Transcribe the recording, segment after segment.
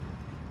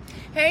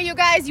Hey, you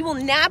guys, you will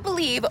not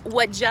believe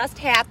what just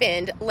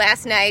happened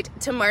last night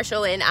to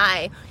Marshall and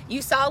I.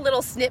 You saw a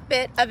little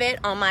snippet of it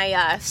on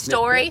my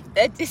story.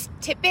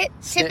 Snippet.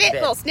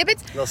 Little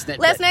snippets.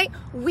 Last night,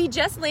 we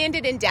just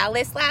landed in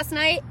Dallas last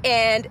night,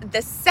 and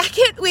the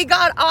second we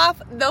got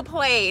off the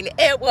plane,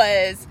 it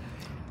was...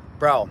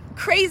 Bro.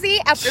 Crazy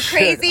after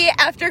crazy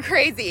after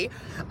crazy.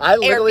 I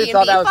literally Airbnb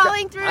thought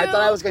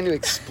I I was going to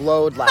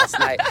explode last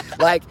night.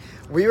 Like,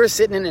 we were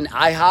sitting in an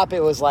IHOP.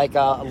 It was like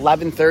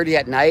 11:30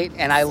 at night,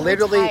 and I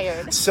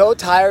so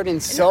tired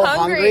and so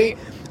hungry.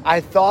 I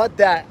thought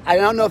that, I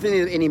don't know if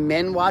any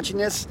men watching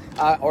this,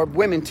 or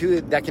women too,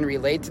 that can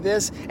relate to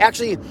this.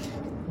 Actually,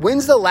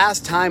 when's the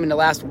last time in the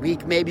last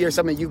week maybe or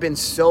something you've been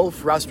so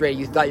frustrated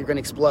you thought you were going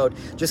to explode?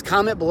 Just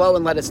comment below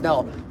and let us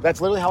know.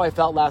 That's literally how I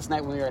felt last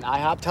night when we were in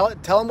IHOP.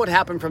 Tell them what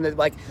happened from the,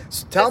 like,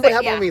 tell them what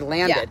happened when we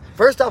landed. Yeah.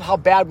 First off, how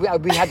bad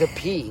we had to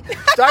pee.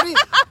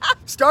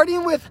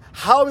 Starting with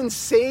how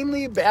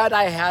insanely bad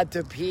I had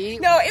to pee.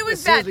 No, it was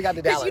as soon bad. As we got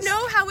to Dallas. Because you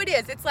know how it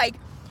is. It's like,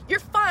 you're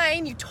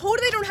fine. You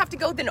totally don't have to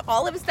go. Then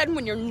all of a sudden,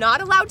 when you're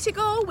not allowed to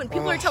go, when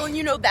people are telling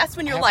you no, that's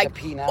when you're like,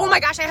 oh my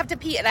gosh, I have to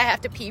pee, and I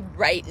have to pee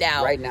right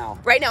now. Right now.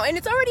 And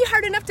it's already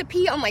hard enough to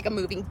pee on like a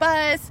moving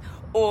bus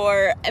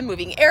or a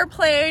moving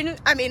airplane.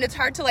 I mean, it's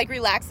hard to like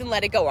relax and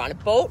let it go. We're on a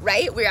boat,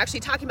 right? We're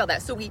actually talking about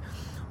that. So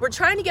we're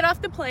trying to get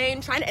off the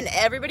plane, and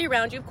everybody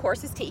around you, of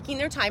course, is taking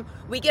their time.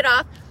 We get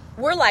off.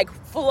 We're like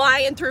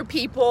flying through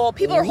people.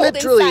 People are holding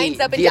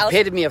signs up in Dallas. The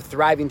epitome of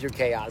thriving through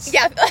chaos.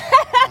 Yeah.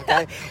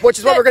 Okay? Which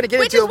is what we're going to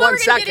get into in 1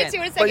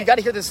 second. But you got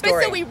to hear the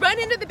story. But so we run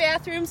into the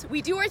bathrooms.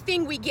 We do our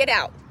thing. We get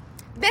out.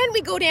 Then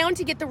we go down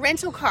to get the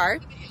rental car.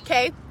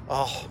 Okay.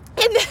 Oh.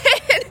 And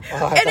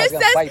then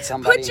it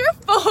says, put your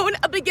phone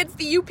up against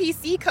the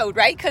UPC code,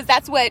 right? Because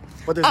that's what.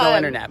 But there's no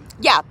internet.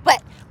 Yeah,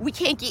 but we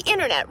can't get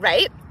internet,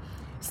 right?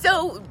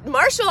 So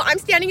Marshall, I'm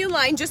standing in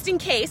line just in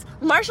case.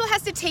 Marshall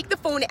has to take the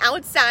phone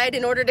outside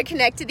in order to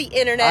connect to the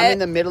internet. I'm in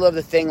the middle of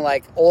the thing,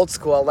 like old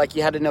school, like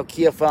you had a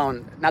Nokia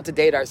phone. Not to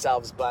date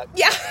ourselves, but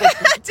yeah,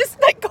 just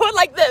like going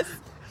like this,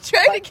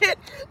 trying to get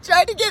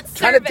service.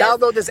 Trying to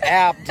download this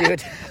app,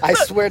 dude. I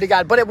swear to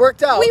God, but it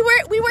worked out. We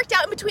worked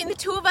out in between the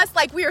two of us,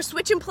 like we were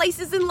switching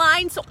places in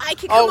line, so I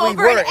could come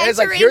over and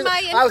enter in my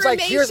information. I was like,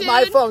 here's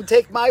my phone,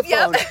 take my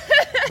phone. Yep.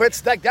 But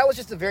it's like, that was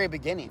just the very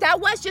beginning. That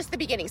was just the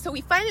beginning. So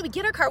we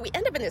get our car. We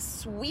end up in this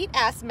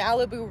sweet-ass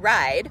Malibu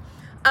ride.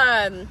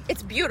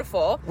 It's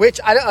beautiful. Which,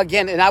 I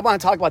want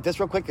to talk about this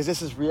real quick because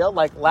this is real.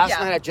 Like, last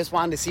night I just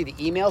wanted to see the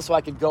email so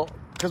I could go,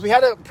 because we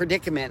had a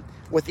predicament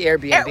with the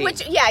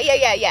Airbnb.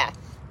 Yeah.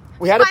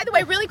 By the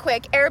way, really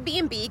quick,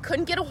 Airbnb,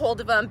 couldn't get a hold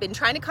of them, been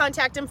trying to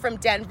contact them from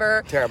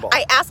Denver. Terrible.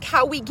 I ask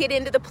how we get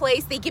into the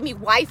place. They give me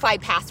Wi-Fi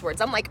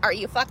passwords. I'm like, are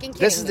you fucking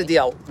kidding me? This is the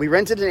deal. We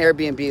rented an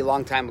Airbnb a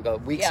long time ago,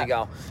 weeks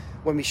ago.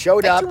 When we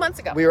showed up, 2 months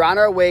ago. We were on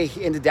our way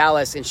into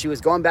Dallas, and she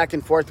was going back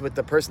and forth with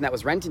the person that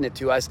was renting it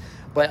to us.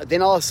 But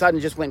then all of a sudden,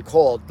 it just went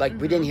cold. Like,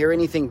 we didn't hear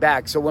anything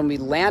back. So when we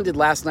landed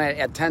last night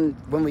at 10,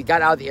 when we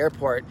got out of the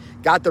airport,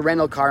 got the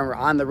rental car, and we're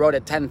on the road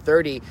at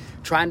 10:30,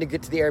 trying to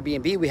get to the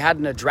Airbnb, we had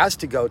an address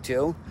to go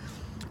to,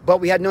 but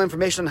we had no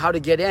information on how to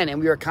get in.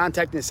 And we were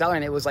contacting the seller,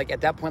 and it was like,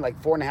 at that point,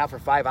 like 4.5 or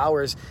 5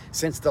 hours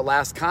since the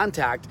last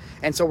contact.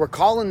 And so we're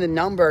calling the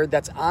number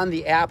that's on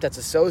the app that's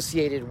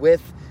associated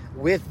with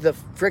the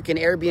freaking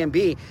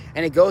Airbnb,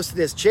 and it goes to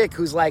this chick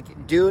who's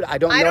like, dude, I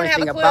don't know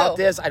anything about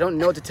this. I don't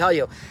know what to tell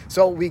you.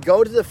 So we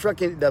go to the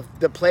freaking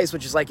the place,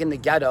 which is like in the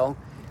ghetto,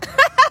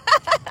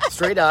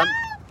 straight up.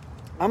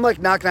 I'm like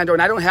knocking on the door,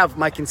 and I don't have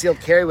my concealed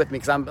carry with me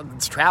because I'm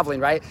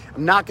traveling, right?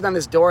 I'm knocking on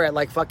this door at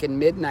like fucking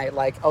midnight,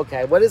 like,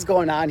 okay, what is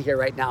going on here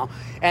right now?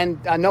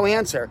 And no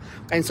answer.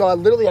 And so I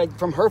literally,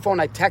 from her phone,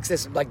 I text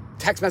this like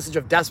text message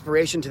of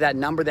desperation to that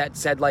number that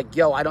said like,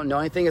 yo, I don't know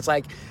anything. It's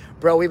like,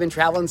 bro, we've been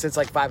traveling since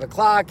like 5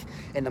 o'clock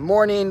in the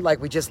morning.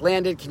 Like, we just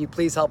landed. Can you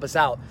please help us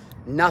out?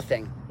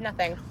 Nothing.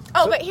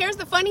 Oh, but here's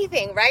the funny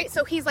thing, right?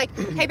 So he's like,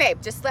 hey,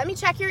 babe, just let me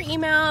check your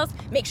emails.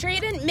 Make sure you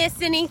didn't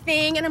miss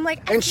anything. And I'm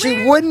like, and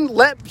she wouldn't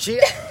she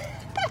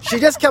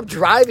just kept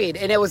driving,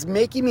 and it was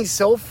making me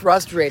so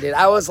frustrated.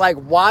 I was like,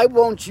 why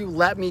won't you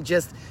let me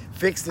just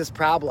fix this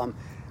problem?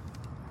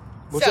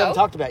 Which we haven't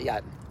talked about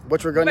yet,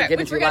 which we're going to get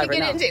into live right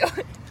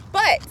now.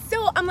 But,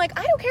 so I'm like,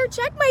 I don't care,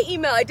 check my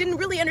email. I didn't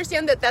really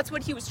understand that that's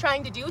what he was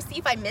trying to do, see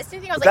if I missed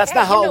anything. I was that's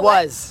like, hey, not how it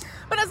was.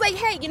 But I was like,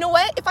 hey, you know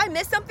what? If I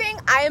missed something,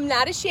 I am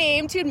not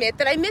ashamed to admit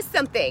that I missed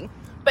something.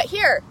 But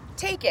here,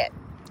 take it.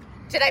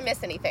 Did I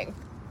miss anything?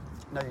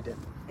 No, you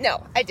didn't.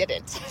 No, I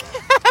didn't.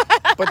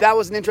 But that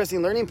was an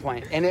interesting learning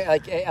point. And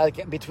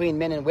like between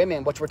men and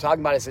women, what we're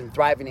talking about is in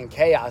thriving in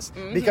chaos.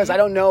 Mm-hmm. Because I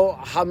don't know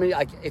how many,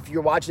 like, if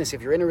you're watching this,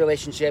 if you're in a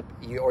relationship,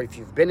 or if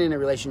you've been in a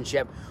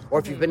relationship, or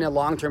if you've been in a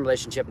long-term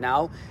relationship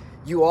now,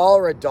 you all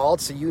are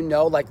adults, so you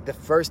know, like, the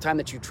first time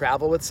that you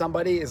travel with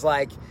somebody is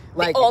like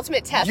the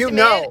ultimate testament. You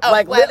know, of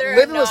like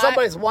living with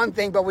somebody is one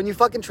thing, but when you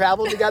fucking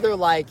travel together,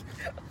 like,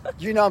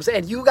 you know what I'm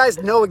saying? You guys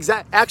know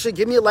actually,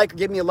 give me a like or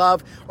give me a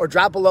love or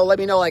drop below. Let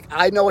me know, like,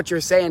 I know what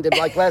you're saying to,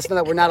 like, let us know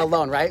that we're not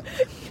alone, right?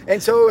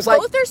 And so it was like...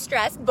 Both are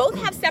stressed. Both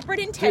have separate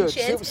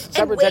intentions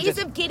and ways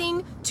of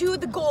getting to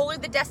the goal or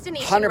the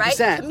destination, 100%.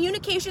 Right?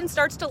 Communication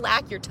starts to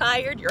lack. You're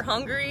tired. You're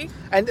hungry.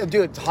 And,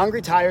 dude,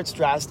 hungry, tired,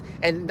 stressed.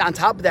 And on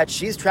top of that,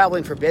 she's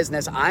traveling for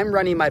business. I'm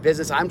running my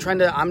business.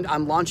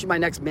 I'm launching my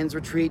next men's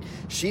retreat.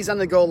 She's on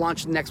the go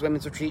launching the next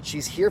women's retreat.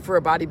 She's here for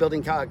a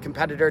bodybuilding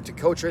competitor to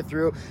coach her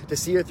through, to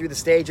see her through the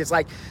stage. It's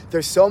like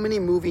there's so many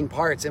moving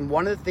parts. And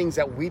one of the things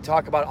that we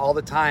talk about all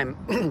the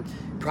time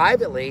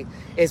privately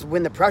is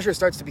when the pressure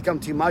starts to become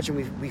too much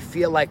and we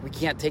feel like we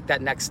can't take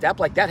that next step.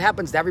 Like that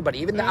happens to everybody,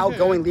 even the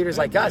outgoing leaders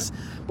like us.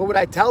 But what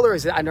I tell her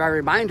is, and I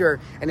remind her,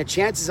 and the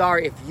chances are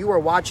if you are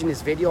watching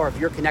this video or if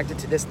you're connected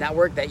to this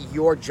network, that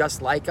you're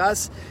just like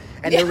us.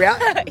 And the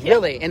reality,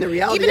 really, and the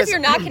reality even is, if you're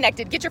not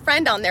connected, get your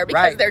friend on there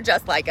because they're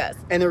just like us.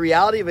 And the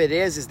reality of it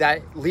is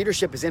that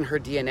leadership is in her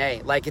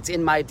DNA. Like it's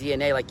in my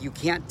DNA. Like you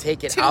can't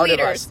take it out of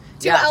us.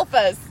 Two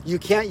alphas. You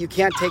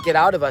can't take it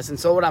out of us. And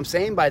so what I'm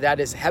saying by that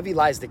is heavy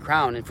lies the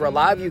crown. And for a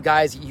lot of you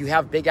guys, you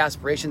have big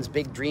aspirations,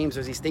 big dreams.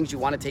 There's these things you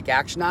want to take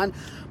action on,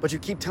 but you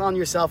keep telling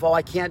yourself, oh,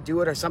 I can't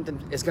do it, or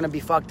something is going to be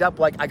fucked up.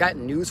 Like I got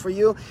news for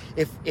you.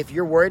 If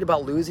you're worried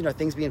about losing or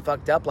things being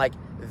fucked up, like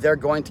they're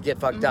going to get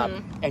fucked up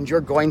and you're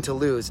going to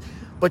lose.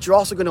 But you're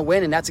also going to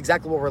win, and that's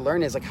exactly what we're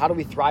learning is like, how do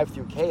we thrive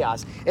through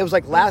chaos? It was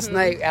like last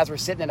night as we're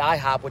sitting at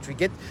IHOP, which we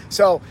get,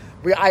 so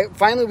we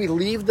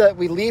leave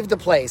the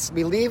place,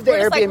 we leave the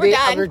Airbnb,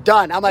 and we're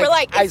done. I'm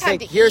like, I say,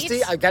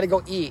 Kirsty, I got to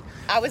go eat.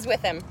 I was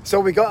with him.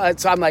 So we go,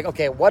 so I'm like,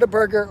 okay,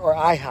 Whataburger or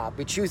IHOP?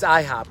 We choose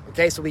IHOP.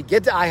 Okay, so we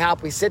get to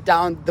IHOP, we sit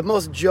down, the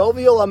most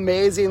jovial,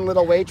 amazing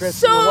little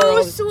waitress in the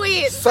world.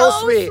 So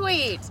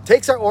sweet.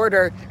 Takes our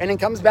order, and then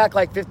comes back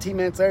like 15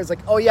 minutes later. It's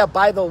like, oh yeah,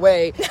 by the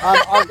way,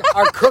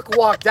 our cook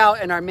walked out,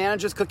 and our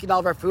manager's cooking all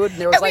of our food, and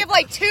there was we have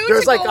like two. There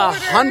was like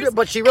 100,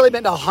 but she really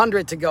meant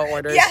 100 to go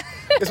orders. Yeah,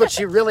 is what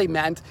she really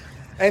meant.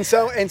 And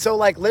so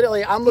like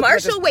literally, I'm looking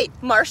at this.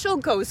 Marshall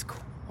goes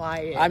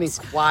quiet. I mean,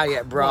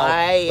 quiet, bro.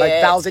 Quiet. Like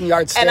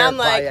 1,000-yard stare. And I'm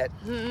quiet.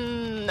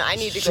 like, I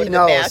need to go to the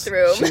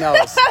bathroom. She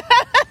knows.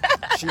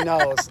 She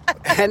knows.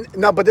 And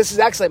no, but this is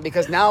excellent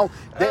because now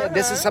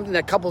this is something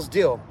that couples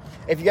do.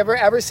 If you've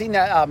ever seen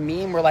that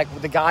meme where like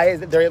the guy,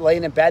 they're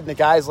laying in bed and the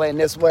guy's laying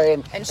this way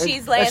and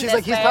she's laying this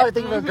like, he's probably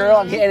thinking of a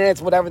girl, and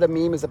it's whatever the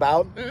meme is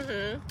about.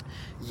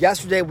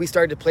 Yesterday, we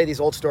started to play these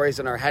old stories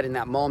in our head in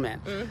that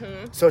moment.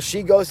 So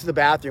she goes to the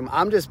bathroom.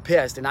 I'm just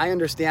pissed, and I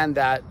understand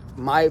that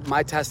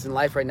my test in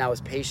life right now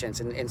is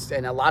patience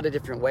in a lot of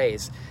different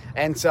ways.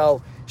 And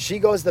so she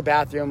goes to the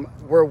bathroom.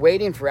 We're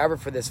waiting forever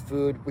for this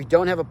food. We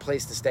don't have a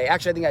place to stay.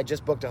 Actually, I think I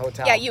just booked a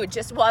hotel. Yeah, I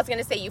was going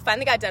to say, you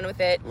finally got done with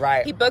it.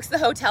 Right. He books the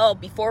hotel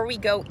before we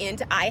go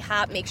into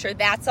IHOP, make sure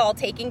that's all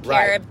taken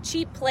care of.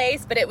 Cheap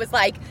place, but it was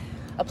like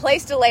a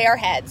place to lay our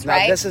heads,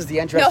 right? This is the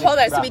interesting... No, hold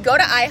on. So we go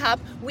to IHOP.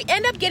 We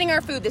end up getting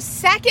our food the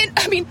second...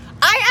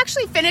 I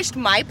actually finished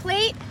my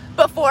plate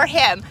before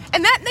him.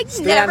 And that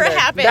never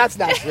happened. That's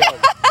not true.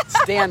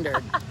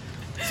 Standard.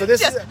 So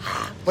this is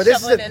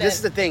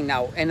the thing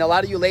now. And a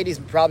lot of you ladies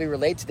probably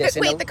relate to this.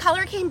 But wait, the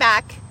color came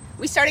back.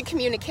 We started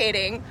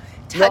communicating,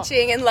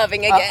 touching, and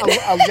loving again.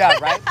 Yeah,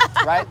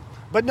 right?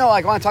 But no,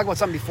 like, I want to talk about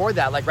something before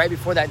that. Like right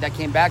before that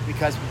came back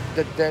because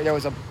there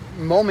was a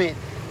moment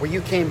where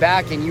you came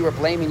back and you were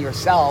blaming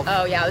yourself.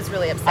 Oh, yeah, I was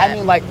really upset. I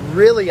mean, like,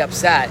 really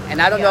upset.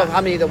 And I don't know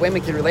how many of the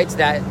women can relate to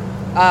that.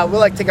 We'll,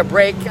 like, take a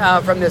break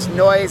from this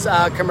noise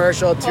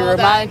commercial to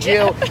remind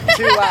you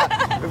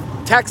to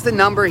text the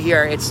number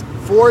here. It's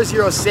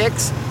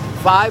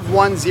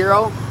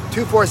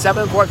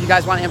 406-510-2474 if you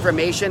guys want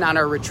information on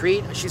our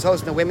retreat. She's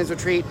hosting a women's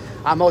retreat.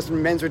 I'm hosting a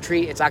men's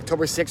retreat. It's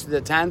October 6th to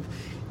the 10th.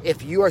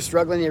 If you are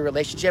struggling in a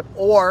relationship,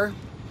 or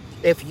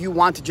if you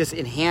want to just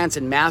enhance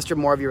and master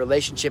more of your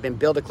relationship and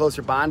build a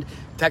closer bond,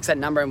 text that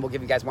number and we'll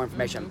give you guys more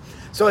information.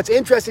 So it's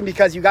interesting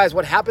because you guys,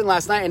 what happened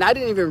last night, and I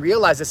didn't even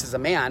realize this as a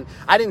man.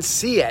 I didn't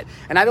see it.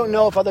 And I don't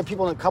know if other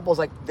people in couples,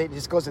 like, they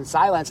just goes in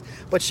silence.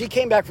 But she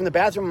came back from the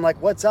bathroom. I'm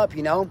like, what's up,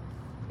 you know?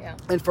 Yeah.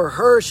 And for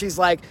her, she's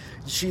like,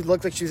 she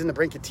looked like she was in the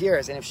brink of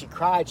tears. And if she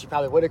cried, she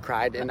probably would have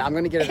cried. And I'm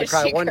going to get her to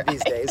cry one of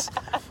these days.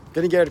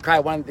 Going to get her to cry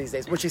one of these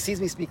days. When she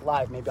sees me speak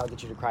live, maybe I'll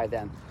get you to cry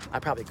then. I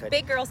probably could.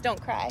 Big girls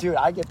don't cry. Dude,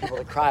 I get people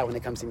to cry when they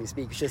come see me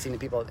speak. You should have seen the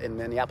people in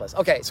Minneapolis.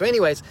 Okay, so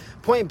anyways,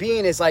 point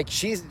being is like,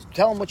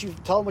 tell them what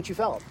you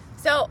felt.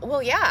 So,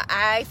 well, yeah,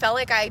 I felt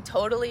like I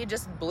totally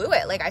just blew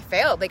it. Like I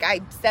failed. Like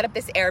I set up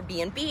this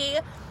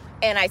Airbnb.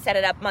 And I set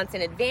it up months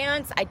in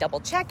advance. I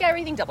double-checked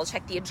everything,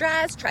 double-checked the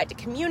address, tried to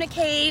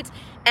communicate,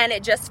 and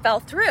it just fell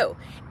through.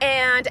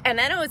 And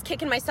then I was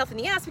kicking myself in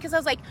the ass because I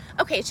was like,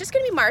 okay, it's just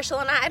going to be Marshall,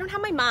 and I don't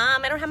have my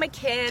mom, I don't have my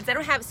kids,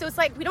 so it's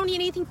like, we don't need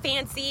anything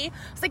fancy.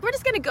 It's like, we're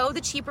just going to go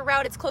the cheaper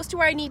route. It's close to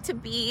where I need to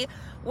be.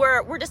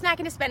 We're just not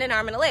going to spend an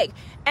arm and a leg.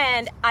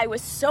 And I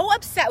was so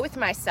upset with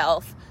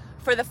myself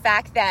for the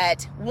fact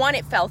that, one,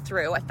 it fell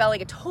through. I felt like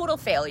a total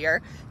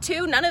failure.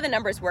 Two, none of the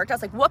numbers worked. I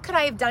was like, what could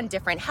I have done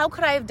different? How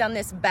could I have done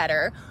this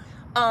better?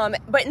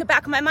 But in the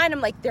back of my mind,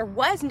 I'm like, there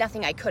was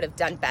nothing I could have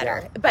done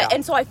better.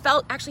 And so I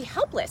felt actually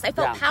helpless. I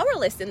felt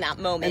powerless in that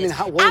moment.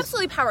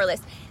 Absolutely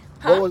powerless.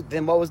 Huh?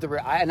 What was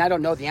and I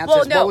don't know the answer.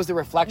 Well, no. What was the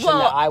reflection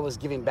that I was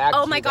giving back to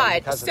you? Oh my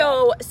God.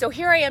 So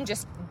here I am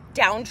just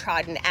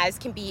downtrodden as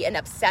can be and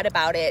upset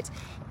about it.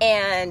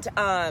 And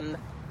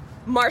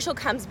Marshall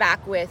comes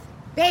back with,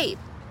 babe,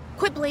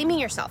 quit blaming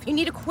yourself. You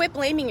need to quit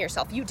blaming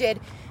yourself. You did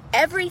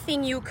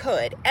everything you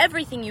could.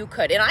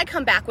 And I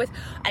come back with,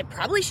 I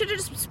probably should have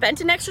just spent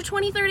an extra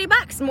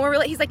 $20-$30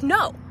 more. He's like,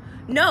 no,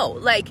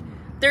 like,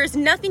 there's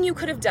nothing you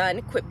could have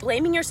done. Quit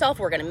blaming yourself.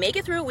 We're going to make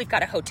it through. We've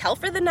got a hotel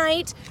for the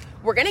night.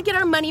 We're going to get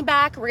our money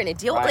back. We're going to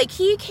deal with, like,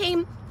 he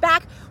came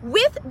back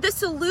with the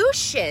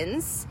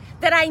solutions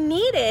that I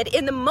needed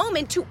in the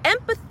moment to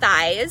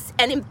empathize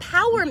and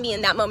empower me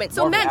in that moment.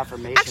 So men,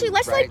 actually,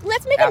 let's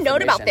make a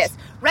note about this,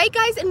 right,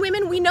 guys and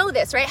women? We know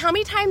this, right? How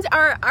many times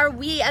are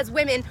we as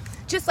women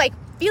just like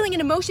feeling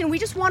an emotion? We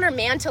just want our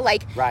man to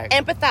like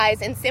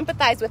empathize and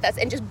sympathize with us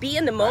and just be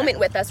in the moment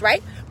with us,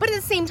 right? But at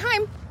the same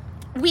time,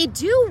 we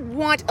do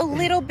want a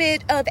little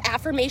bit of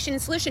affirmation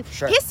and solution.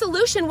 Sure. His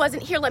solution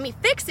wasn't, here, let me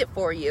fix it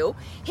for you.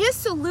 His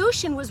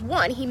solution was,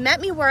 one, he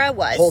met me where I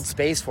was. Hold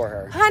space for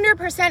her.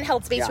 100%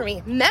 held space for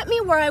me. Met me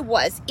where I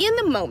was in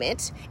the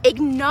moment,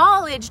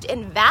 acknowledged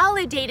and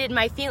validated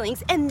my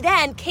feelings, and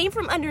then came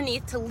from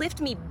underneath to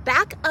lift me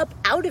back up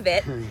out of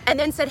it, and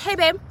then said, hey,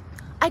 babe,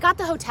 I got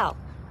the hotel.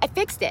 I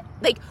fixed it.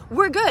 Like,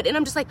 we're good. And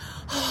I'm just like,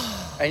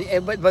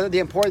 but the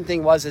important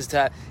thing is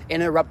to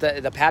interrupt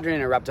the pattern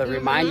interrupter,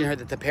 reminding her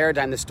that the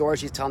paradigm, the story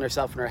she's telling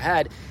herself in her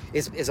head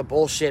is a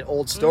bullshit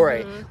old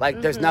story.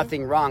 Like, there's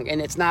nothing wrong.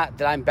 And it's not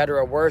that I'm better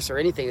or worse or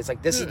anything. It's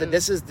like, this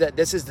is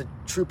the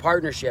true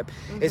partnership,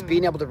 is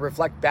being able to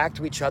reflect back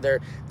to each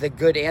other the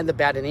good and the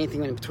bad and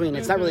anything in between.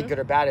 It's not really good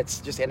or bad.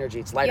 It's just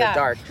energy. It's light or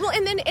dark. Well,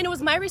 and it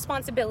was my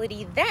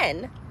responsibility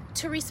then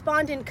to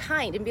respond in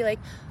kind and be like,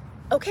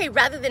 okay,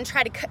 rather than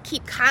try to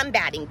keep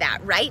combating that,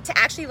 right? To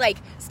actually like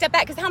step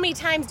back, because how many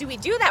times do we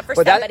do that for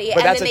somebody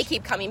and then they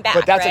keep coming back?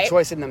 But that's right? a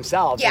choice in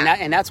themselves,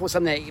 and that's what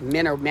something that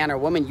man or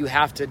woman, you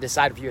have to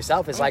decide for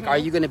yourself. Is like, are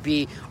you going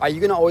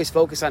to always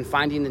focus on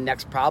finding the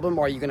next problem,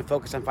 or are you going to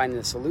focus on finding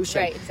the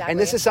solution? Right, exactly. And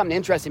this is something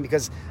interesting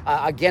because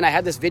again, I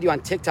had this video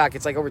on TikTok.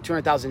 It's like over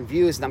 200,000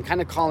 views, and I'm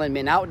kind of calling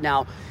men out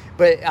now.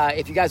 But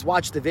if you guys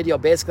watch the video,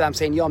 basically I'm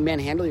saying, yo, man,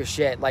 handle your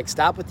shit. Like,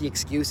 stop with the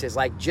excuses.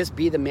 Like, just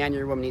be the man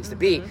your woman needs to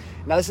be.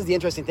 Now, this is the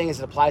interesting thing,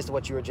 is it applies to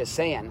what you were just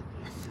saying.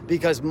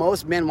 Because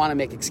most men want to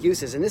make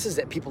excuses, and this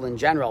is people in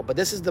general, but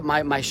this is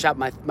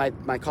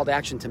my call to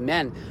action to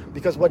men.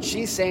 Because what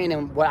she's saying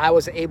and what I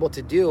was able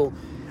to do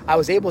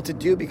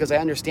because I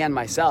understand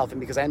myself and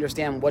because I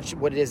understand what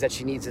it is that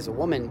she needs as a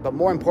woman. But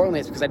more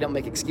importantly, it's because I don't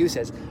make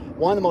excuses.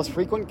 One of the most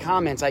frequent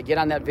comments I get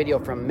on that video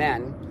from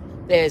men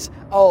is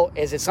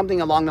it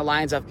something along the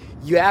lines of,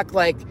 you act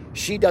like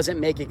she doesn't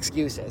make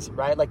excuses,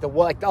 right?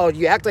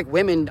 You act like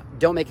women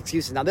don't make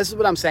excuses. Now, this is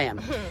what I'm saying.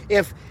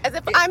 As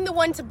if I'm the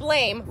one to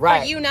blame for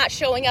you not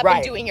showing up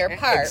and doing your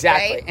part,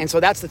 exactly. Right? And so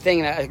that's the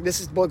thing. This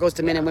is what goes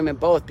to men and women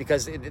both,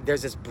 because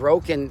there's this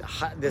broken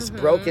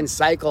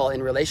cycle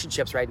in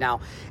relationships right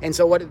now. And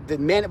so what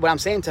I'm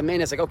saying to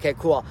men is like, okay,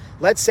 cool.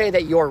 Let's say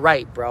that you're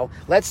right, bro.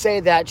 Let's say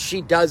that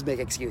she does make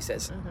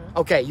excuses.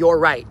 Okay, you're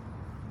right.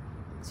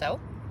 So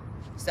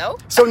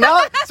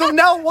now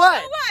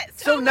what?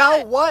 So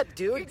now what,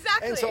 dude?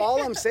 Exactly. And so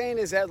all I'm saying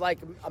is that, like,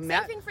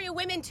 same thing for you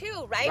women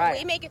too, right?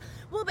 We make it,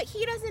 well, but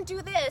he doesn't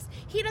do this,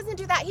 he doesn't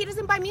do that, he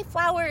doesn't buy me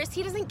flowers,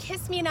 he doesn't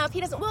kiss me enough,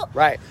 he doesn't. Well,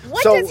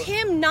 what does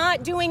him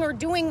not doing or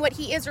doing what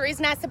he is or is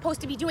not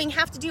supposed to be doing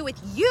have to do with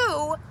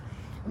you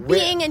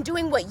being and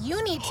doing what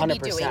you need to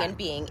 100%. Be doing and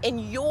being in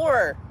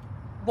your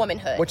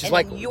womanhood? Which is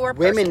like,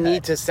 women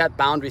need to set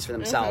boundaries for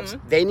themselves.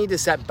 They need to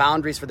set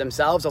boundaries for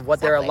themselves of what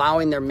they're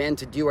allowing their men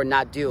to do or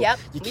not do.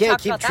 You can't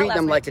keep treating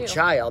them like a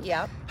child.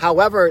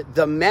 However,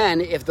 the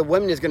men, if the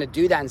woman is going to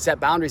do that and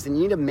set boundaries, then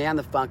you need to man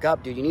the fuck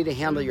up, dude. You need to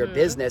handle your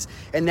business.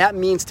 And that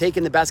means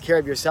taking the best care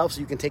of yourself so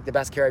you can take the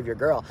best care of your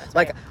girl.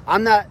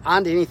 I'm not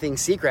onto anything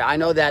secret. I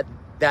know that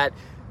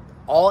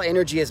all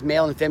energy is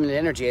male and feminine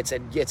energy. It's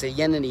a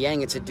yin and a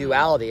yang. It's a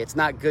duality. It's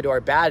not good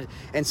or bad.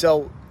 And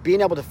so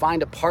being able to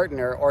find a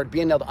partner, or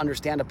being able to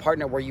understand a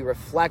partner where you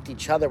reflect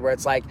each other, where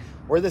it's like,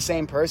 we're the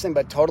same person,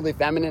 but totally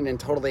feminine and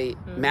totally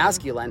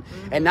masculine,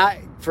 and not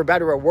for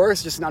better or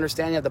worse, just an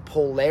understanding of the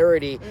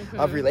polarity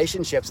of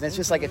relationships. And it's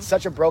just like, it's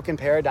such a broken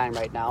paradigm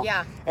right now.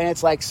 And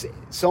it's like,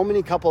 so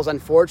many couples,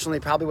 unfortunately,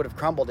 probably would have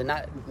crumbled, and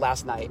not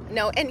last night.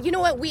 No, and you know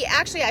what?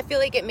 I feel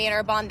like it made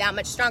our bond that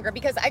much stronger,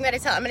 because I'm going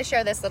to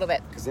share this a little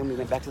bit. Because then we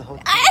went back to the whole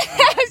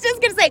I was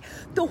just going to say,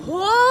 the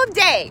whole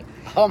day,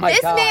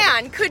 this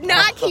man could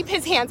not keep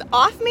his hands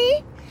off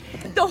me.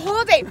 The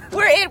whole day.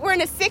 We're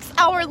in a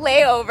 6-hour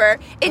layover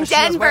in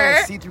Denver. Was wearing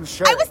a see-through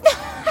shirt. I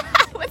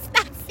was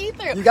not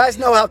see-through. You guys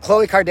know how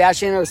Khloe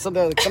Kardashian or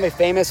somebody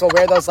famous will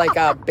wear those like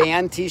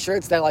band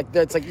T-shirts that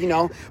it's like,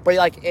 but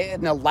like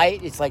in the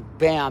light, it's like,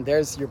 bam,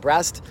 there's your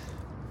breast.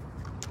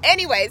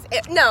 Anyways,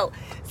 no.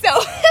 So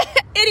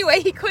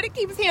anyway, he couldn't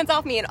keep his hands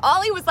off me, and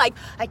all he was like,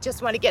 I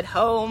just want to get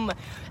home.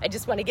 I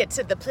just want to get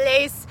to the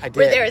place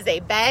where there is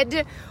a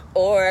bed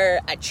or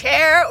a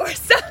chair or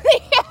something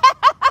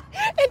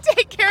and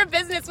take care of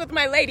business with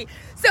my lady.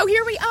 So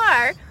here we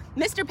are.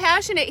 Mr.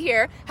 Passionate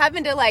here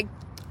having to like,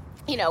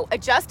 you know,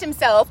 adjust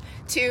himself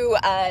to,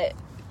 I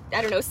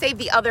don't know, save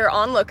the other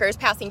onlookers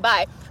passing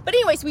by. But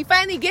anyways, we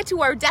finally get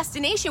to our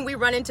destination. We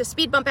run into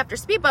speed bump after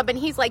speed bump, and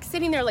he's like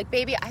sitting there like,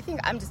 baby, I think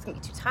I'm just gonna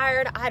be too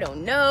tired. I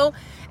don't know.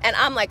 And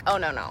I'm like, oh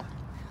no,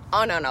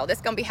 this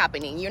is gonna be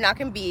happening. We're not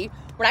gonna be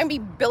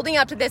building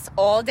up to this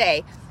all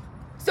day.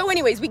 So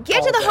anyways, we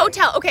get to the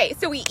hotel. Okay,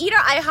 so we eat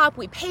our IHOP,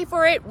 we pay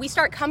for it, we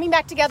start coming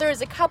back together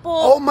as a couple.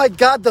 Oh my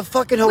God, the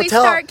fucking hotel. We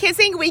start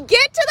kissing, we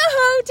get to the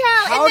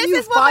hotel. How and do this you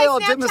is what my file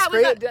Snapchat was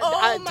on.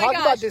 Oh my talk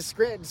gosh. about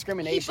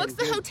discrimination. He books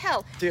the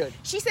hotel. Dude.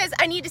 She says,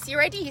 I need to see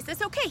your ID. He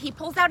says, okay. He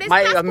pulls out his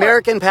My passport.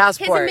 American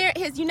passport.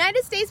 His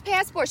United States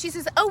passport. She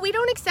says, oh, we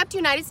don't accept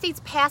United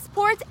States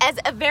passports as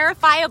a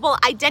verifiable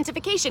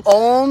identification.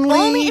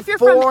 Only if you're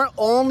from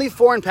only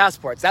foreign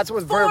passports. That's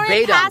what foreign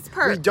verbatim.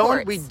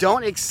 passports. We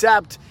don't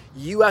accept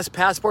U.S.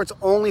 passports,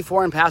 only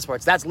foreign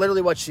passports. That's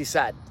literally what she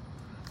said.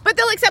 But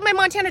they'll accept my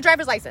Montana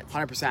driver's license.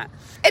 100%.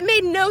 It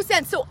made no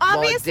sense. So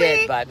obviously, well, it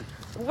did, but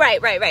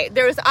right.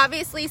 There was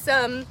obviously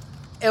some.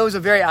 It was a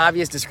very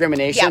obvious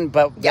discrimination,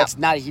 but that's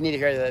not. You need to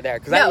hear that there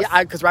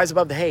because rise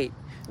above the hate.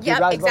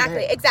 Yep,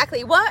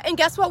 exactly. Well, and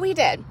guess what we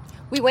did?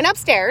 We went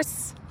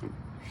upstairs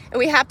and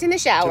we hopped in the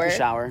shower. Took a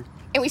shower.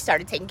 And we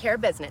started taking care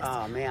of business.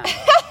 Oh man.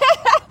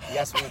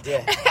 Yes, we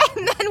did.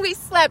 And then we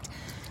slept.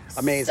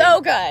 Amazing.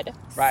 So good.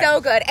 Right.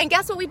 So good. And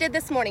guess what we did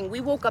this morning?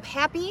 We woke up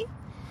happy.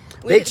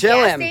 We Big went to the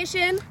gas chillin'.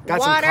 station. Got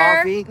water. some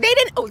coffee.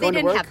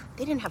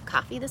 They didn't have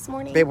coffee this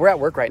morning. Babe, we're at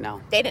work right now.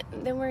 We're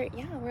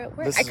at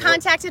work. This I is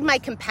contacted my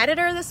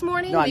competitor this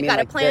morning. We've got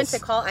a plan to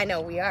call. I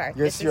know we are.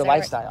 This is your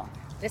lifestyle.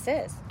 This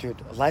is.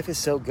 Dude, life is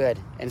so good.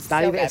 And it's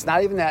not So even good. it's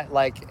not even that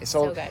like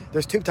so good.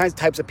 there's two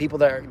types of people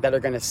that are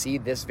going to see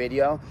this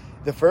video.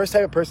 The first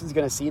type of person is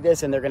going to see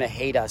this and they're going to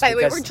hate us. By the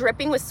way, we're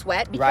dripping with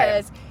sweat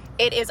because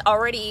it is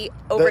already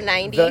over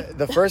 90.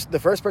 The first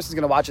person's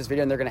going to watch this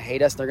video and they're going to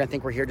hate us and they're going to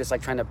think we're here just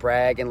like trying to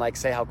brag and like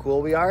say how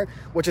cool we are,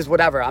 which is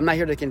whatever. I'm not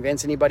here to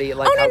convince anybody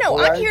like cool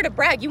I'm here to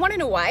brag. You want to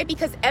know why?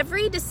 Because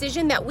every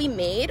decision that we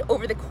made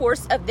over the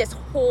course of this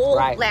whole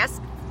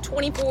last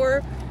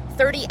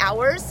 30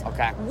 hours,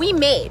 we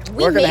made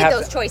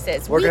those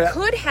choices. We're going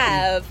to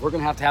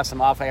have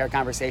some off-air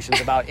conversations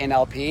about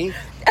NLP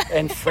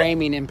and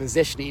framing and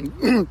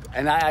positioning.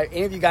 And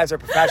any of you guys are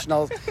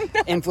professionals,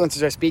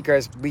 influencers or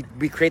speakers,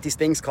 we create these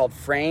things called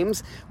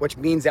frames, which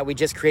means that we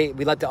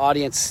let the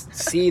audience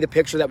see the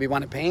picture that we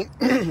want to paint.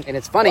 And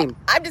it's funny. Well,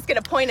 I'm just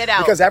going to point it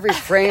out. Because every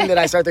frame that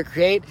I start to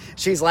create,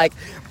 she's like,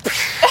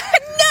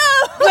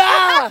 no!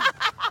 Ah!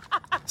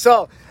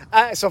 So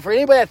for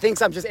anybody that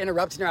thinks I'm just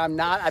interrupting her, I'm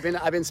not.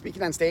 I've been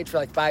speaking on stage for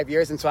like 5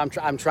 years, and so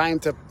I'm trying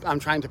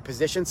to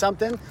position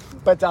something.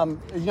 But you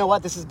know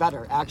what? This is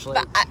better actually.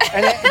 No,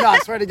 I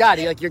swear to God,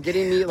 you're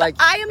getting me like.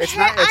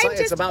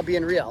 It's about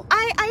being real.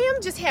 I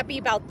am just happy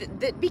about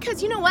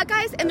because you know what,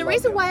 guys, and the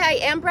reason why I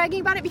am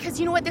bragging about it because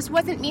you know what, this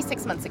wasn't me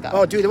 6 months ago.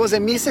 Oh, dude, it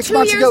wasn't me 6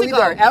 months ago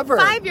either. Ever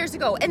 5 years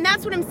ago, and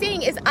that's what I'm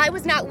saying is I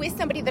was not with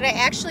somebody that I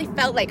actually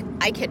felt like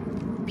I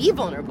could be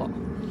vulnerable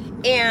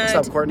and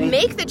What's up, Courtney?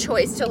 Make the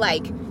choice to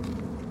like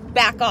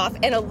back off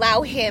and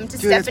allow him to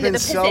step into the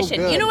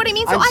position. You know what I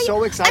mean? I'm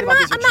so excited about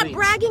these retreats. I'm not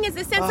bragging as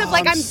the sense of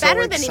like I'm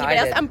better than anybody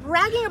else. I'm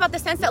bragging about the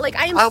sense that like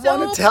I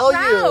want to tell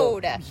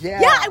proud. You.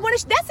 Yeah, I want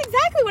to. That's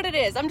exactly what it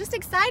is. I'm just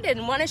excited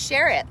and want to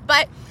share it.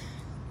 But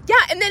yeah,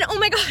 and then oh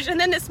my gosh, and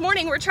then this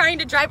morning we're trying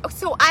to drive.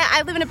 So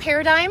I live in a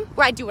paradigm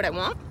where I do what I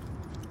want,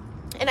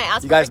 and I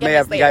ask. You guys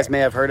may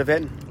have heard of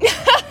it.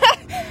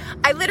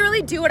 I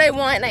literally do what I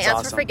want, and I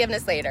ask for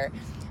forgiveness later.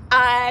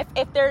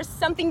 If there's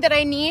something that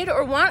I need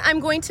or want, I'm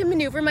going to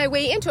maneuver my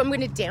way into it. I'm going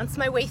to dance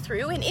my way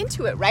through and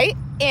into it, right?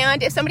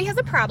 And if somebody has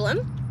a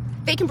problem,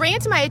 they can bring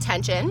it to my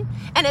attention.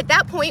 And at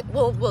that point,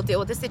 we'll deal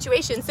with the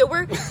situation. So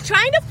we're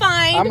trying to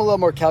find... I'm a little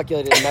more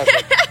calculated in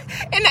method.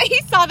 And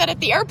he saw that at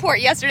the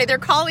airport yesterday. They're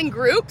calling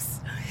groups.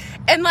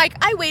 And, like,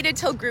 I waited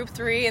till group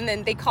 3, and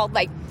then they called,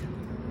 like,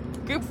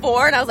 group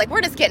 4. And I was like,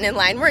 we're just getting in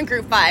line. We're in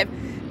group 5.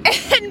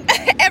 And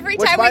every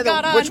time we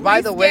got on, which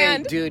by the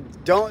way,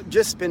 dude, don't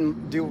just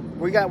spin.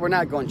 We're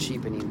not going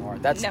cheap anymore.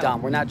 That's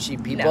dumb. We're not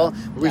cheap people.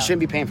 We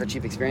shouldn't be paying for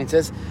cheap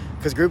experiences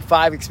because Group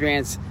 5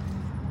 experience,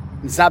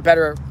 it's not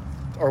better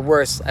or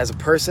worse as a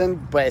person,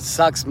 but it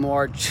sucks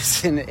more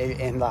just in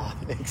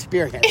the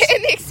experience.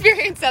 In the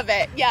experience of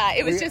it, yeah,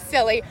 it was just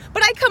silly.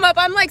 But I come up,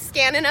 I'm like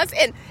scanning us,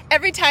 and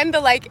every time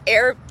the like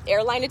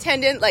airline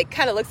attendant like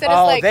kind of looks at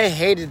us like, they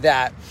hated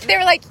that. They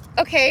were like,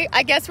 okay,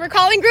 I guess we're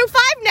calling Group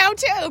 5 now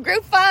too.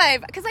 Group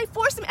 5, because I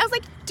forced them. I was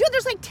like, dude,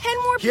 there's like 10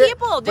 more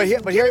people.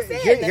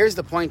 Here's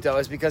the point though,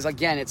 is because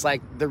again, it's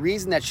like the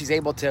reason that she's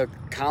able to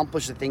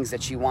accomplish the things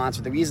that she wants,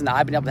 or the reason that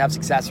I've been able to have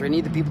success, or any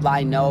of the people that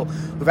I know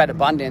who've had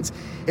abundance,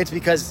 it's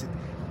because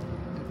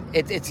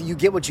it's you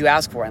get what you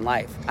ask for in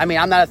life. I mean,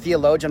 I'm not a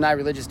theologian, I'm not a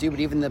religious dude, but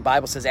even the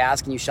Bible says,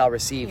 "Ask and you shall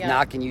receive;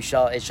 knock and it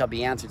shall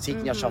be answered; seek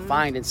and you shall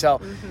find." And so,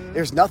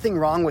 there's nothing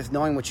wrong with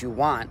knowing what you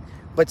want,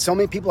 But so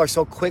many people are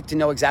so quick to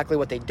know exactly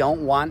what they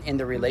don't want in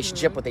their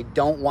relationship, what they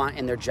don't want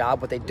in their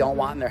job, what they don't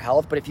want in their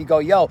health. But if you go,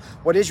 yo,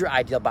 what is your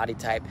ideal body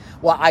type?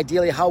 Well,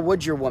 ideally, how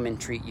would your woman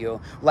treat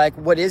you? Like,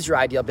 what is your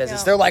ideal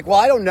business? They're like, well,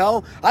 I don't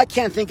know. I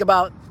can't think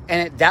about...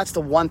 And that's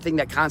the one thing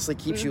that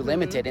constantly keeps you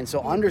limited. And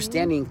so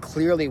understanding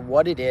clearly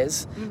what it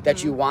is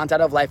that you want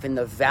out of life and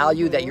the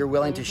value that you're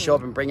willing to show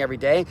up and bring every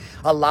day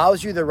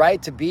allows you the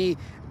right to be...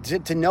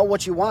 To know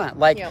what you want.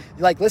 Like,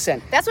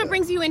 listen. That's what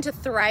brings you into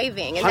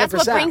thriving. And 100%. That's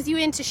what brings you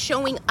into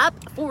showing up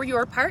for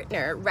your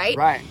partner, right?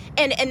 Right.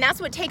 And that's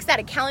what takes that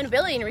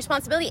accountability and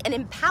responsibility and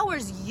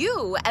empowers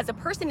you as a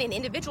person and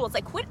individual. It's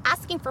like, quit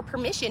asking for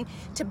permission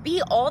to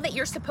be all that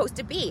you're supposed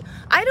to be.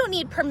 I don't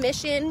need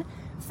permission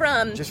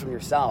from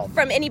yourself,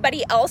 from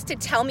anybody else to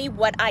tell me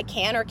what I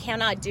can or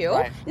cannot do.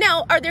 Right.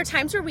 Now, are there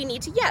times where we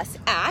need to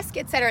ask,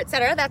 et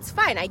cetera, that's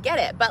fine, I get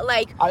it, but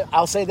like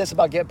I'll say this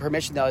about getting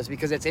permission though, is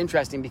because it's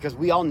interesting, because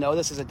we all know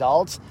this as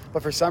adults,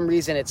 but for some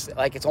reason it's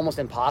almost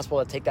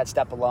impossible to take that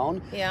step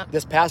alone.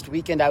 This past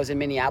weekend I was in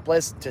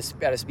Minneapolis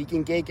at a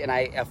speaking gig, and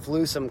I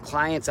flew some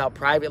clients out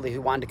privately who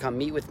wanted to come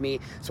meet with me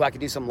so I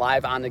could do some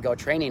live on the go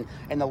training.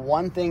 And the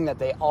one thing that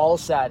they all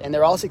said, and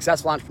they're all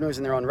successful entrepreneurs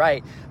in their own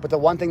right, but the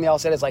one thing they all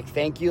said is like,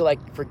 thank you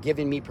for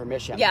giving me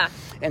permission.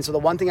 And so the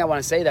one thing I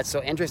want to say that's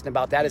so interesting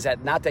about that is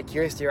that not that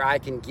Curious to Your Eye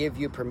can give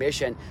you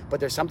permission, but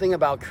there's something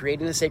about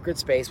creating a sacred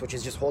space, which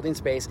is just holding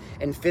space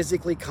and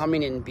physically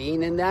coming and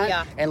being in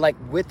that. And like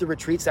with the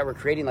retreats that we're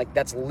creating, like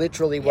that's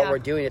literally what we're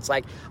doing. It's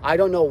like, I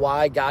don't know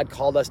why God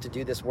called us to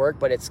do this work,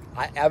 but it's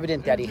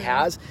evident that he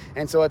has.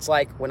 And so it's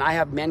like when I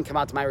have men come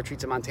out to my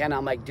retreats in Montana,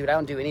 I'm like, dude, I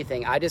don't do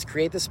anything. I just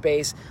create the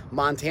space.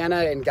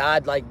 Montana and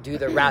God like do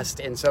the rest.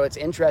 And so it's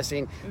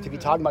interesting to be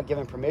talking about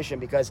giving permission,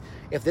 because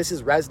if this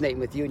is resonating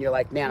with you and you're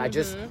like, man,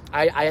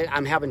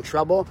 I'm having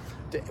trouble,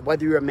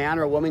 whether you're a man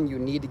or a woman, you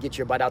need to get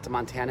your butt out to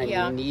Montana,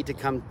 and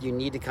you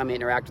need to come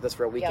interact with us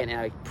for a weekend. And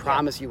I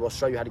promise you, we'll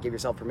show you how to give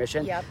yourself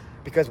permission.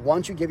 Because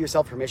once you give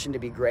yourself permission to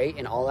be great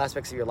in all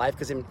aspects of your life,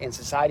 because in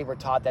society we're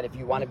taught that if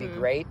you want to be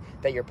great,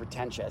 that you're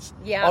pretentious.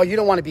 Oh, you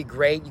don't want to be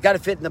great, you got to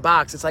fit in the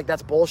box. It's like,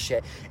 that's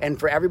bullshit. And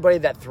for everybody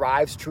that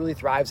truly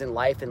thrives in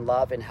life and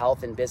love and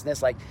health and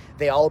business, like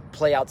they all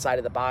play outside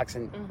of the box,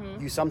 and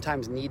you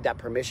sometimes need that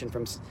permission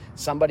from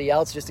somebody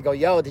else just to go,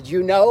 yo, did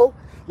you know?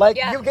 Like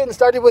you're getting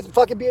started with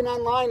fucking being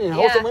online and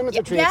hosting women's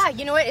retreats. Yeah,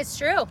 you know what? It's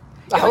true.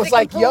 I was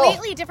like, yo. It was a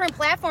completely different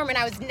platform, and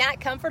I was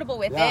not comfortable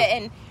with it.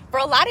 And for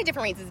a lot of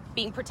different reasons,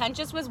 being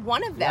pretentious was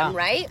one of them,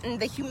 right? And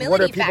the humility factor.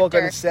 What are people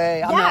going to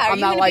say? I'm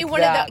not like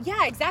that.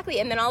 Yeah, exactly.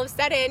 And then all of a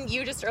sudden,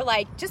 you just are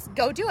like, just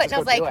go do it. And I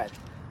was like,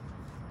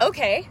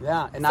 okay.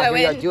 Yeah, and now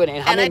you're doing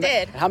it. And I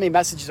did. How many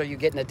messages are you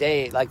getting a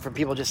day, like from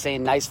people just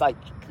saying nice, like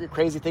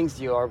crazy things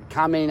to you, or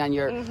commenting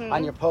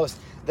on your post?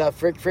 The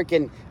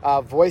freaking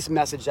voice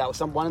message that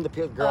one of the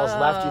girls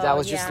left you, that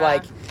was just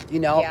like,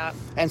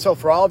 and so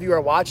for all of you who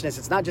are watching this,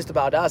 it's not just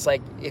about us.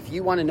 Like, if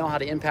you want to know how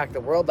to impact the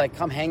world, like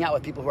come hang out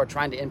with people who are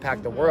trying to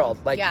impact the world.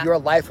 Like your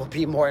life will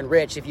be more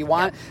enriched. If you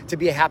want to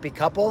be a happy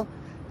couple,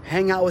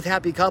 hang out with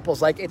happy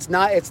couples. Like, it's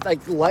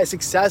like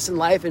success in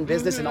life and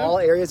business in all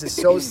areas is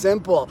so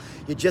simple.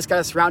 You just got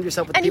to surround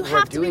yourself with people who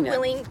are doing it. And you have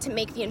to be willing to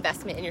make the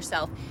investment in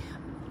yourself.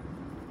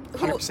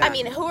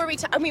 100%. Who are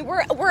we?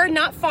 We're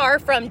not far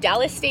from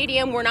Dallas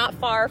Stadium. We're not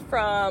far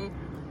from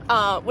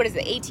what is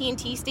it,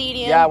 AT&T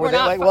Stadium? Yeah,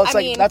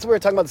 that's what we were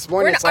talking about this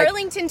morning. We're in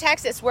Arlington,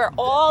 Texas, where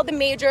all the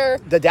major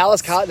the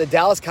Dallas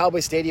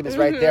Cowboy Stadium is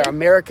right there,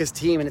 America's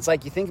team, and it's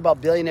like, you think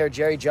about billionaire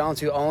Jerry Jones,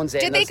 who owns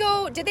it. Did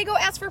they go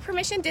ask for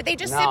permission? Did they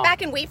just sit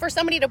back and wait for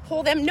somebody to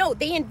pull them? No,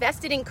 they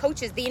invested in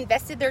coaches. They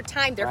invested their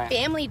time. Their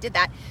family did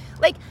that.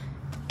 Like,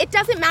 it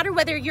doesn't matter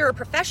whether you're a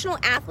professional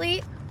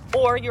athlete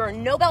or you're a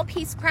Nobel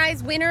Peace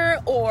Prize winner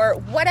or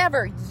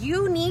whatever.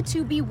 You need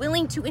to be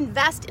willing to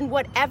invest in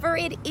whatever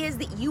it is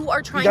that you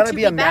are trying to be better. You got to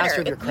be a master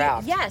of your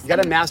craft. Yes. You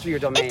got to master your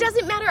domain. It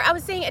doesn't matter. I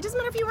was saying, it doesn't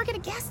matter if you work at a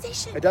gas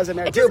station. It doesn't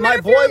matter. It doesn't matter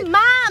if you're a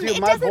mom. It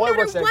doesn't matter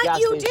works at a what gas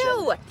you station.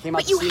 do.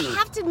 But you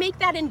have to make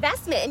that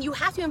investment, and you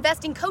have to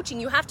invest in coaching.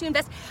 You have to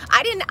invest.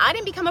 I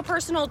didn't become a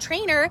personal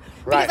trainer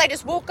because I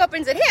just woke up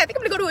and said, hey, I think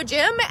I'm going to go to a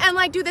gym and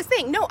like do this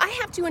thing. No, I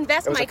have to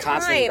invest my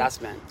time,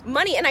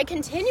 money, and I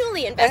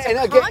continually invest.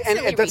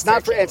 And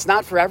it's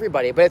not for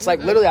everybody. But it's like,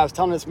 literally, I was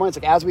telling this morning,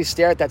 it's like, as we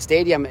stare at that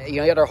stadium,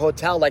 at our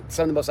hotel, like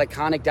some of the most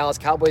iconic Dallas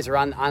Cowboys are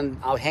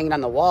hanging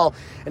on the wall.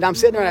 And I'm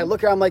sitting there and I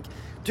look around, I'm like,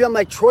 dude, I'm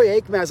like Troy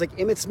Aikman. I was like,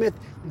 Emmitt Smith.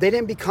 They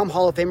didn't become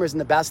Hall of Famers and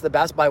the best of the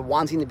best by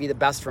wanting to be the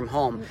best from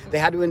home. They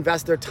had to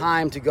invest their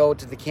time to go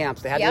to the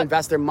camps. They had to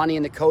invest their money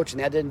in the coach, and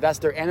they had to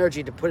invest their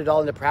energy to put it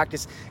all into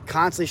practice,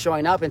 constantly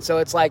showing up. And so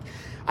it's like,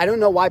 I don't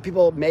know why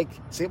people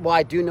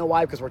I do know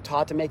why, because we're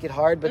taught to make it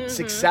hard, but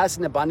success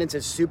and abundance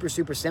is super,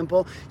 super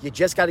simple. You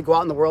just got to go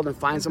out in the world and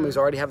find someone who's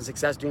already having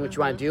success doing what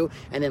you want to do,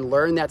 and then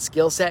learn that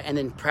skill set, and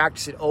then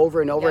practice it over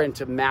and over and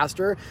to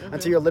master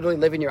until you're literally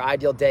living your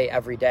ideal day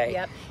every day.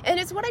 Yep. And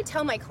it's what I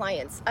tell my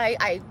clients.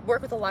 I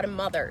work with a lot of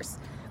mothers.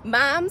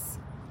 Moms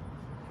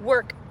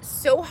work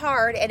so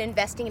hard at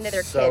investing into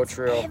their kids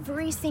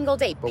every single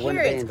day. But when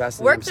they invest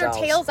in work themselves,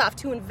 their tails off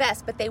to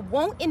invest, but they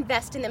won't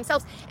invest in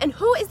themselves. And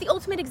who is the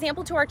ultimate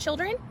example to our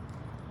children?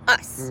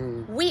 us.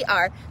 We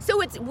are.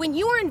 So it's when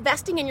you are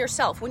investing in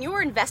yourself, when you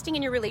are investing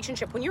in your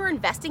relationship, when you're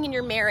investing in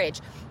your marriage,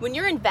 when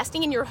you're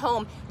investing in your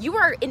home, you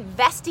are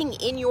investing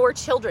in your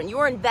children. You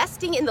are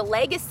investing in the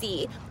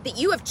legacy that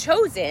you have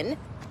chosen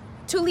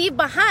to leave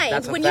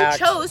behind when you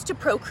chose to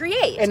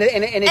procreate. And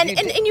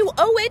you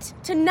owe it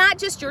to not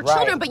just your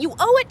children, but you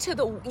owe it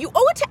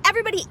to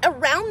everybody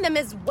around them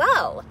as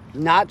well.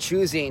 Not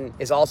choosing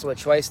is also a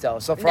choice, though.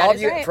 So for all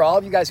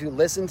of you guys who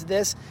listen to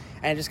this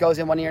and it just goes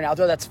in one ear and out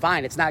the other, that's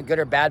fine. It's not good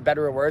or bad,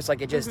 better or worse.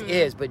 Like, it just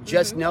is. But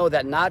just know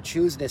that not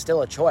choosing is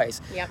still a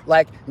choice. Yep.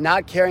 Like,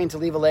 not caring to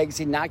leave a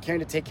legacy, not caring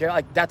to take care,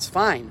 like, that's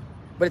fine.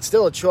 But it's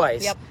still a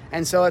choice. Yep.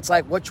 And so it's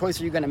like, what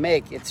choice are you going to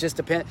make? It's just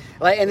depend.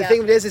 Like, and the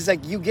thing of it is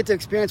like, you get to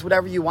experience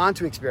whatever you want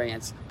to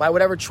experience by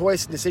whatever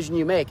choice and decision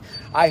you make.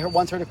 I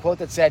once heard a quote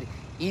that said,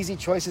 easy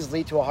choices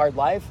lead to a hard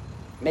life.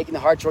 Making the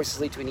hard choices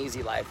lead to an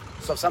easy life.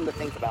 So something to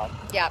think about.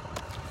 Yeah.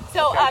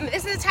 So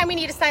this is the time we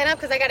need to sign up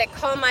because I got to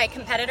call my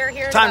competitor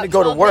here. In time about to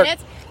go to work.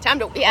 Minutes. Time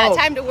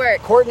to work.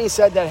 Courtney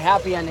said that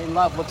happy and in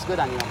love looks good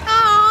on you.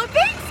 Oh,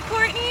 thanks,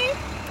 Courtney.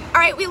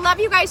 All right, we love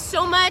you guys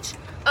so much.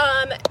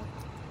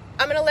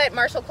 I'm gonna let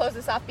Marshall close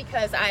this off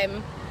because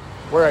I'm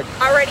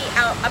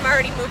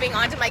already moving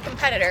on to my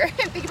competitor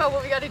and think about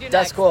what we got to do next.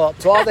 That's cool.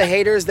 To all the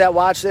haters that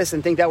watch this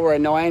and think that we're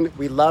annoying,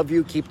 we love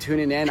you. Keep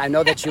tuning in. I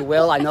know that you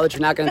will. I know that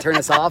you're not going to turn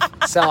us off.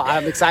 So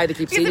I'm excited to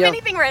keep seeing you. Because if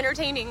anything, we're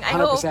entertaining. I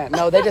 100%.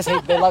 No, they just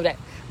hate. They love it.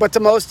 But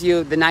to most of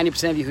you, the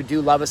 90% of you who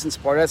do love us and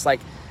support us, like,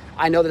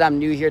 I know that I'm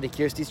new here to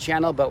Kirsty's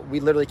channel, but we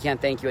literally can't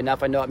thank you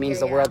enough. I know it means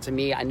the world to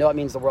me. I know it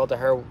means the world to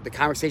her. The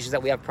conversations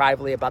that we have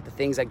privately about the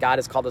things that God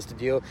has called us to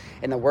do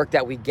and the work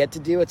that we get to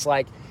do, it's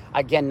like,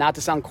 again, not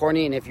to sound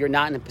corny, and if you're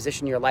not in a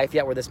position in your life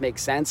yet where this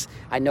makes sense,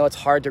 I know it's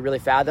hard to really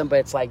fathom, but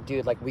it's like,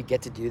 dude, like, we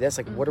get to do this.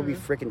 Like, what are we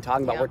freaking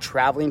talking about? We're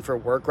traveling for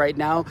work right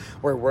now.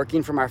 We're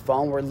working from our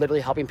phone. We're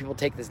literally helping people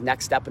take this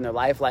next step in their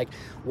life. Like,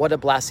 what a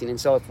blessing. And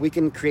so if we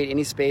can create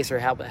any space or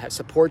help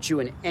support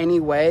you in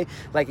any way,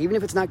 like, even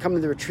if it's not coming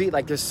to the retreat,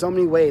 like, there's so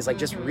many ways. Like,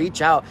 just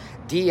reach out,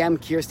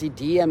 DM Kirsty,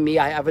 DM me.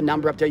 I have a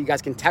number up there. You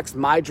guys can text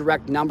my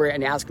direct number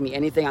and ask me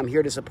anything. I'm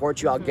here to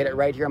support you. I'll get it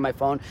right here on my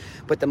phone.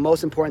 But the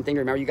most important thing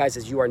to remember, you guys,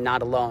 is you are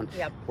not alone.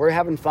 Yep. We're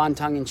having fun,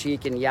 tongue in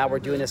cheek, and we're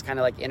doing this kind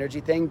of like energy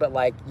thing, but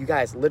like, you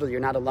guys, literally,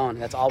 you're not alone.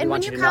 That's all we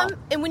want you to know.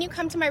 And when you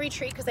come to my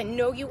retreat, because I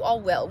know you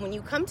all will, when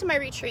you come to my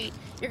retreat,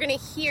 you're going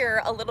to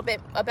hear a little bit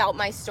about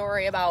my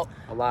story, about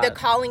the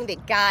calling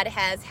that God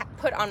has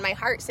put on my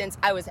heart since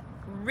I was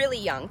really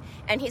young,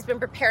 and He's been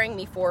preparing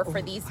me for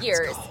these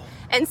years. Go.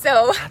 And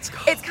so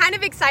it's kind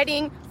of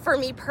exciting for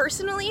me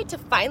personally to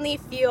finally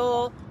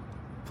feel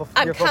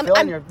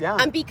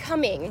I'm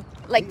becoming,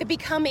 like, the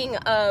becoming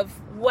of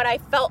what I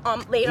felt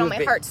laid on my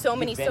heart so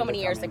many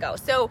years ago.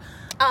 So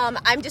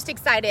I'm just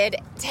excited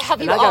to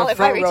have you all at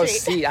my retreat. Row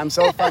seat. I'm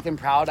so fucking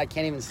proud. I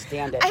can't even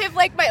stand it. I have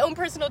like my own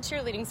personal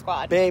cheerleading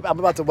squad. Babe, I'm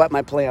about to wet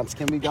my plants.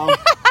 Can we go?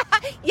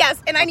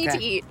 Yes, and I need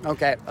to eat.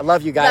 Okay. I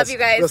love you guys. Love you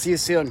guys. We'll see you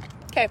soon.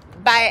 Okay,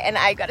 bye. And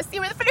I got to see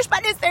where the finish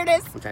button is. There it is. Okay.